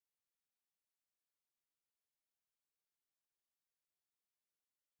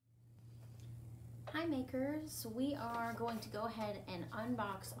Hi makers, we are going to go ahead and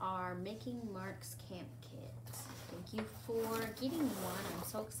unbox our Making Marks Camp Kit. Thank you for getting one. I'm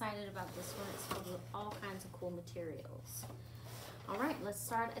so excited about this one. It's filled with all kinds of cool materials. All right, let's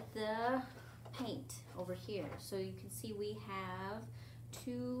start at the paint over here. So you can see we have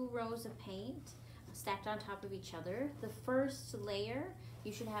 2 rows of paint stacked on top of each other. The first layer,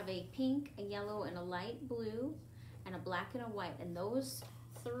 you should have a pink, a yellow, and a light blue, and a black and a white, and those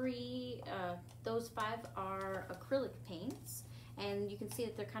 5 are acrylic paints, and you can see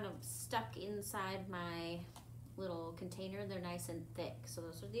that they're kind of stuck inside my little container. They're nice and thick, so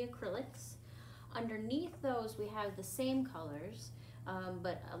those are the acrylics. Underneath those we have the same colors,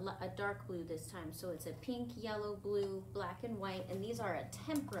 but a dark blue this time, so it's a pink, yellow, blue, black, and white, and these are a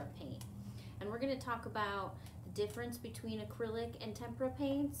tempera paint. And we're going to talk about the difference between acrylic and tempera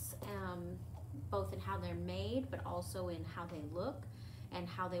paints, both in how they're made, but also in how they look and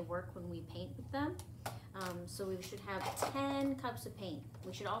how they work when we paint with them. So we should have 10 cups of paint.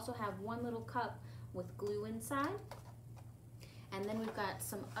 We should also have 1 little cup with glue inside. And then we've got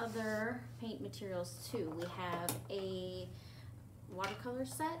some other paint materials too. We have a watercolor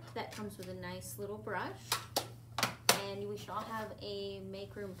set that comes with a nice little brush. And we should all have a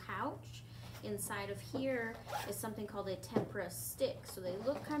make room pouch. Inside of here is something called a tempera stick. So they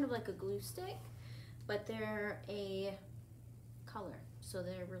look kind of like a glue stick, but they're a color. So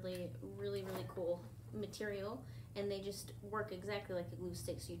they're really cool material, and they just work exactly like a glue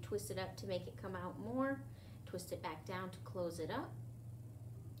stick. So you twist it up to make it come out more, twist it back down to close it up.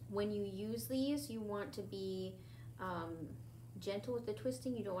 When you use these, you want to be gentle with the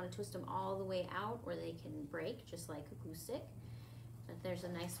twisting. You don't want to twist them all the way out or they can break just like a glue stick. But there's a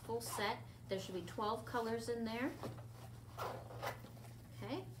nice full set. There should be 12 colors in there.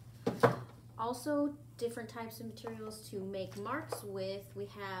 Okay. Also, different types of materials to make marks with. We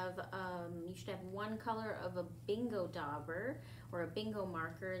have, you should have 1 color of a bingo dauber or a bingo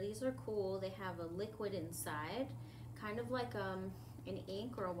marker. These are cool. They have a liquid inside, kind of like an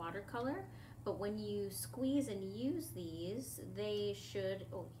ink or a watercolor. But when you squeeze and use these, they should,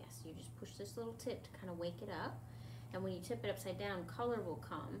 oh yes, you just push this little tip to kind of wake it up. And when you tip it upside down, color will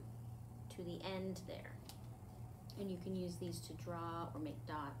come to the end there. And you can use these to draw or make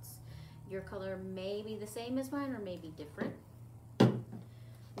dots. Your color may be the same as mine or may be different.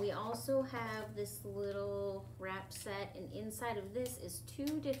 We also have this little wrap set, and inside of this is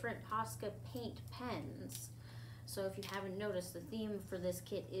 2 different Posca paint pens. So if you haven't noticed, the theme for this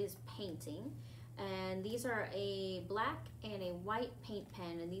kit is painting. And these are a black and a white paint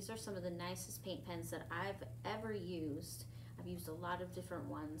pen, and these are some of the nicest paint pens that I've ever used. I've used a lot of different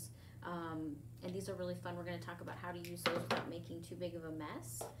ones. And these are really fun. We're going to talk about how to use those without making too big of a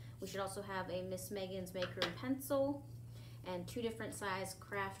mess. We should also have a Miss Megan's Make Room pencil and 2 different size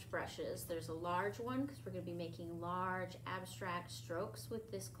craft brushes. There's a large one because we're going to be making large abstract strokes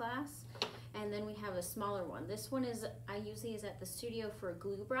with this class. And then we have a smaller one. This one is, I use these at the studio for a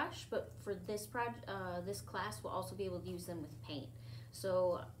glue brush, but for this project, this class, we'll also be able to use them with paint.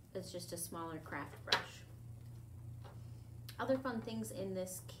 So it's just a smaller craft brush. Other fun things in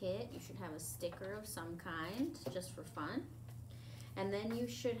this kit, you should have a sticker of some kind, just for fun. And then you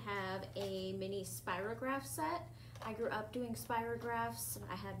should have a mini spirograph set. I grew up doing spirographs.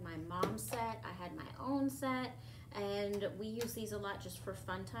 I had my mom's set, I had my own set, and we use these a lot just for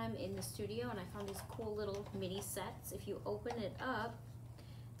fun time in the studio, and I found these cool little mini sets. If you open it up,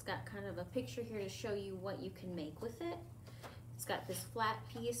 it's got kind of a picture here to show you what you can make with it. It's got this flat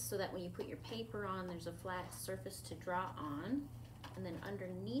piece so that when you put your paper on, there's a flat surface to draw on. And then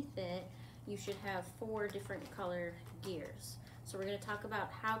underneath it, you should have 4 different color gears. So we're going to talk about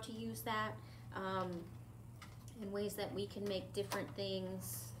how to use that and ways that we can make different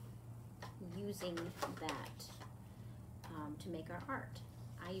things using that to make our art.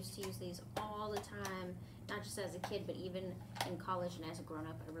 I used to use these all the time, not just as a kid, but even in college and as a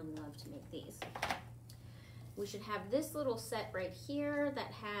grown-up. I really love to make these. We should have this little set right here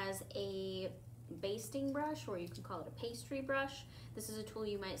that has a basting brush, or you can call it a pastry brush. This is a tool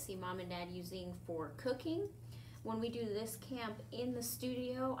you might see Mom and Dad using for cooking. When we do this camp in the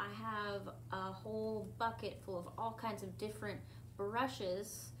studio, I have a whole bucket full of all kinds of different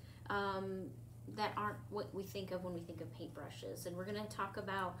brushes that aren't what we think of when we think of paintbrushes. And we're going to talk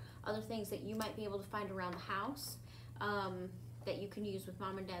about other things that you might be able to find around the house that you can use with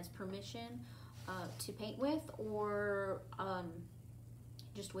Mom and Dad's permission to paint with, or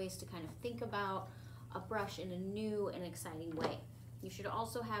just ways to kind of think about a brush in a new and exciting way. You should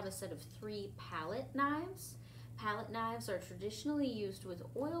also have a set of 3 palette knives. Palette knives are traditionally used with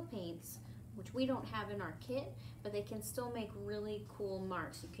oil paints, which we don't have in our kit, but they can still make really cool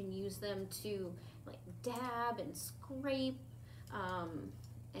marks. You can use them to like dab and scrape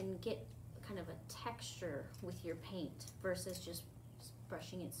and get kind of a texture with your paint versus just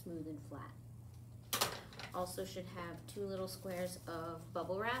brushing it smooth and flat. Also should have 2 little squares of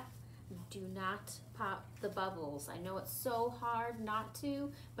bubble wrap. Do not pop the bubbles. I know it's so hard not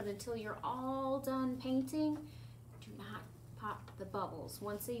to, but until you're all done painting, do not pop the bubbles.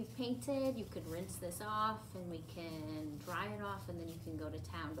 Once you've painted, you could rinse this off and we can dry it off and then you can go to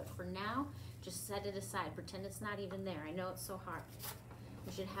town. But for now, just set it aside. Pretend it's not even there. I know it's so hard.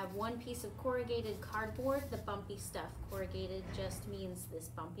 You should have 1 piece of corrugated cardboard, the bumpy stuff. Corrugated just means this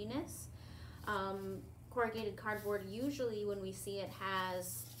bumpiness. Corrugated cardboard, usually when we see it,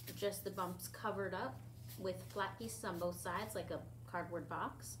 has just the bumps covered up with flat pieces on both sides, like a cardboard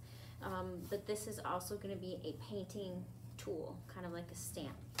box. But this is also going to be a painting tool, kind of like a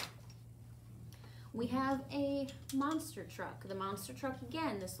stamp. We have a monster truck. The monster truck,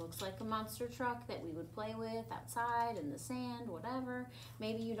 again, this looks like a monster truck that we would play with outside in the sand, whatever.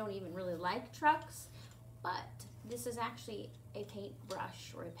 Maybe you don't even really like trucks, but this is actually a paint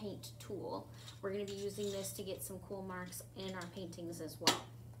brush or a paint tool. We're going to be using this to get some cool marks in our paintings as well.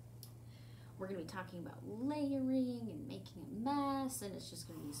 We're going to be talking about layering and making a mess, and it's just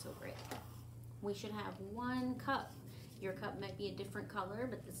going to be so great. We should have 1 cup. Your cup might be a different color,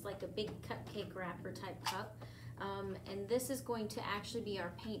 but it's like a big cupcake wrapper type cup. And this is going to actually be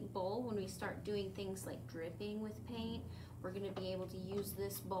our paint bowl. When we start doing things like dripping with paint, we're going to be able to use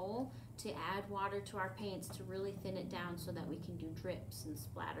this bowl to add water to our paints to really thin it down so that we can do drips and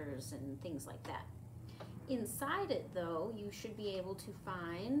splatters and things like that. Inside it, though, you should be able to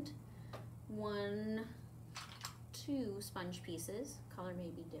find 1, 2 sponge pieces. Color may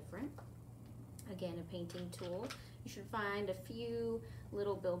be different. Again, a painting tool. You should find a few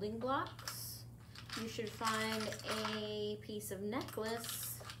little building blocks. You should find a piece of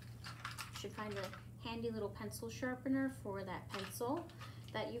necklace. You should find a handy little pencil sharpener for that pencil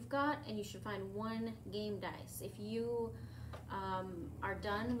that you've got, and you should find 1 game dice. If you are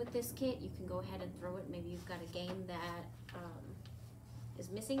done with this kit, you can go ahead and throw it. Maybe you've got a game that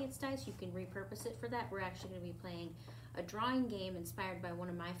is missing its dice. You can repurpose it for that. We're actually going to be playing a drawing game inspired by one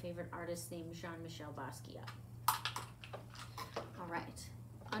of my favorite artists named Jean-Michel Basquiat. All right,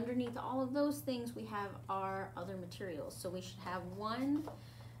 underneath all of those things, we have our other materials. So we should have 1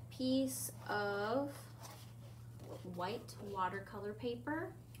 piece of white watercolor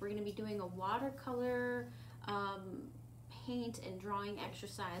paper. We're going to be doing a watercolor paint and drawing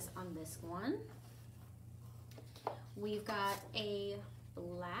exercise on this one. We've got a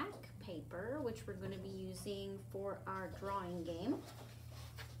black paper, which we're going to be using for our drawing game.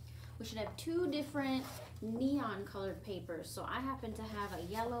 We should have 2 different neon colored papers. So I happen to have a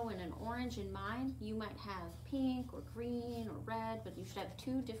yellow and an orange in mine. You might have pink or green or red, but you should have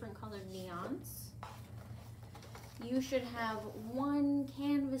 2 different colored neons. You should have 1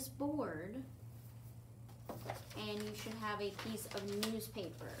 canvas board, and you should have a piece of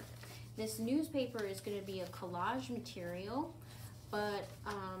newspaper. This newspaper is going to be a collage material, but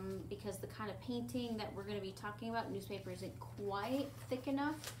because the kind of painting that we're going to be talking about, newspaper isn't quite thick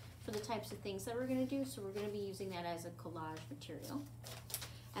enough for the types of things that we're going to do, so we're going to be using that as a collage material.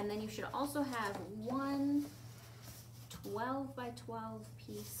 And then you should also have 1 12 by 12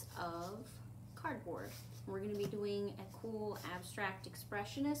 piece of cardboard. We're going to be doing a cool abstract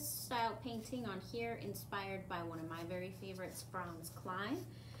expressionist style painting on here, inspired by one of my very favorites, Franz Klein.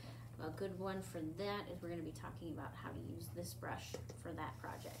 A good one for that is we're going to be talking about how to use this brush for that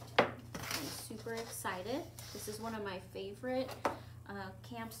project. I'm super excited. This is one of my favorite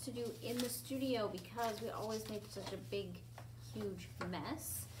camps to do in the studio because we always make such a big, huge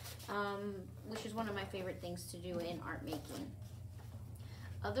mess, which is one of my favorite things to do in art making.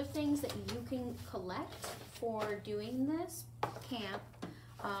 Other things that you can collect for doing this camp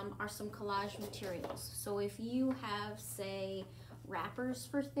are some collage materials. So if you have, say, wrappers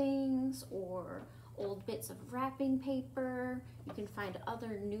for things or old bits of wrapping paper, you can find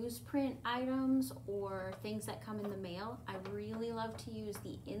other newsprint items or things that come in the mail. I really love to use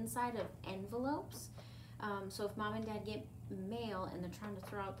the inside of envelopes. So if mom and dad get mail and they're trying to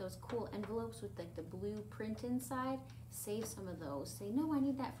throw out those cool envelopes with like the blue print inside, save some of those. Say, no, I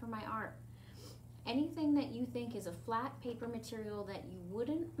need that for my art. Anything that you think is a flat paper material that you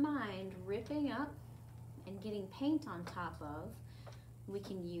wouldn't mind ripping up and getting paint on top of, we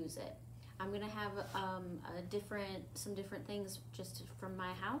can use it. I'm gonna have some different things just from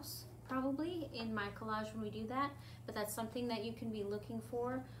my house probably in my collage when we do that, but that's something that you can be looking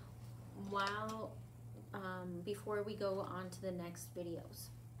for while before we go on to the next videos.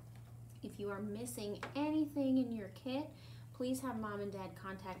 If you are missing anything in your kit, please have Mom and Dad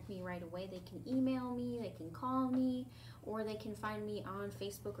contact me right away. They can email me, they can call me, or they can find me on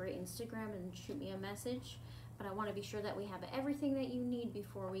Facebook or Instagram and shoot me a message. But I want to be sure that we have everything that you need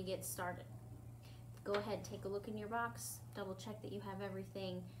before we get started. Go ahead, take a look in your box, double check that you have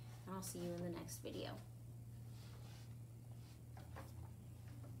everything, and I'll see you in the next video.